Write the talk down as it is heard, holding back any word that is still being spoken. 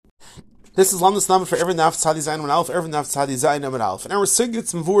This is Lamdas Nama for every Naf Tzadi Zayin Amid Aleph, every Naf Tzadi Zayin Amid Aleph. And our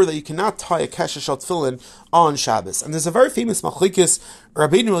Sigitz Mvur that you cannot tie a Kesher Shal Tefillin on Shabbos. And there's a very famous Machlekes,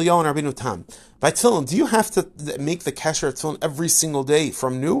 Rabbeinu Eliyahu and Rabbeinu Tam. By Tefillin, do you have to make the Kesher of Tefillin every single day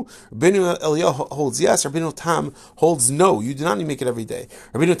from new? Rabbeinu Eliyahu holds yes, Rabbeinu Tam holds no. You do not need to make it every day.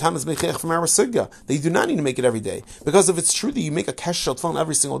 Rabbeinu Tam is Mechech from our Sugya. That you do not need to make it every day. Because if it's true that you make a Kesher Shal Tefillin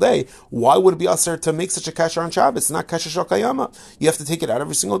every single day, why would it be usher to make such a Kesher on Shabbos? It's not Kesher Shal Kayama. You have to take it out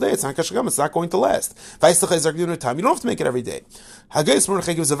every single day. It's not Kesher Kayama. It's not going to last. You don't have to make it every day. Hagayis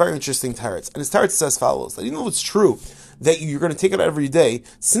Mordechai gives a very interesting teretz, and his teretz says follows: that even though it's true that you're going to take it out every day,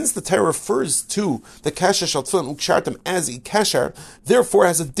 since the Torah refers to the kasher shel tefillin ukshartam as a kasher, therefore it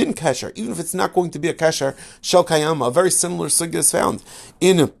has a din kasher, even if it's not going to be a kasher shel kayama. A very similar sugya is found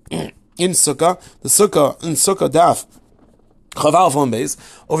in Sukkah, the Sukkah in Sukkah Daf.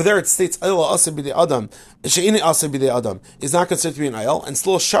 Over there it states Ayla Asa B'dei Adam, She'ini Asa B'dei Adam is not considered to be an ayel, and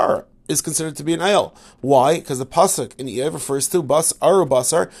still Shar is considered to be an ayel. Why? Because the pasuk in Ev refers to Bas Aru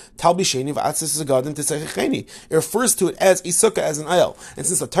Basar Talbi Sheni V'Atzis Zagadim Tisechecheni. It refers to it as a sukkah, as an ayel. And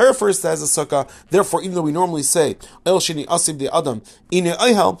since the Torah refers to it as a sukkah, therefore, even though we normally say Ayel Sheni Asa B'dei Adam Ine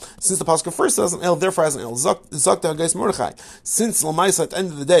Ayel, since the pasuk refers to it as an ayel, therefore as an ayel. Zakta Hagayis Mordechai. Since L'maisa at the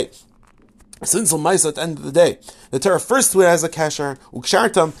end of the day, the Torah refers to it as a kasher,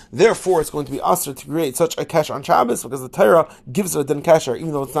 ukshartam, therefore it's going to be asr to create such a kasher on Shabbos, because the Torah gives it a din kasher,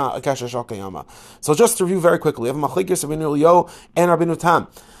 even though it's not a kasher shal kayama. So just to review very quickly, we have Machlekes, Rabbeinu Eliyahu, and Rabbeinu Tam.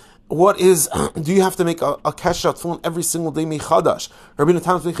 What is, do you have to make a kasher tefillin every single day mechadash? Rabbeinu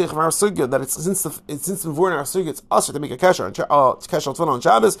Tam is mechich from our sugya, that it's since the Mvur in our sugya, it's asr to make a kasher tefillin on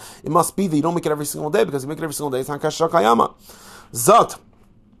Shabbos. It must be that you don't make it every single day, because if you make it every single day, it's not kasher shal kayama.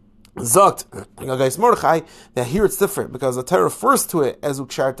 Zot, Hagayis Mordechai, that here it's different, because the Torah refers to it as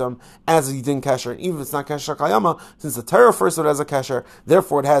ukshartam, as a din kasher, and even if it's not kasher kayama, since the Torah refers to it as a kasher,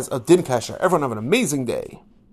 therefore it has a din kasher. Everyone have an amazing day.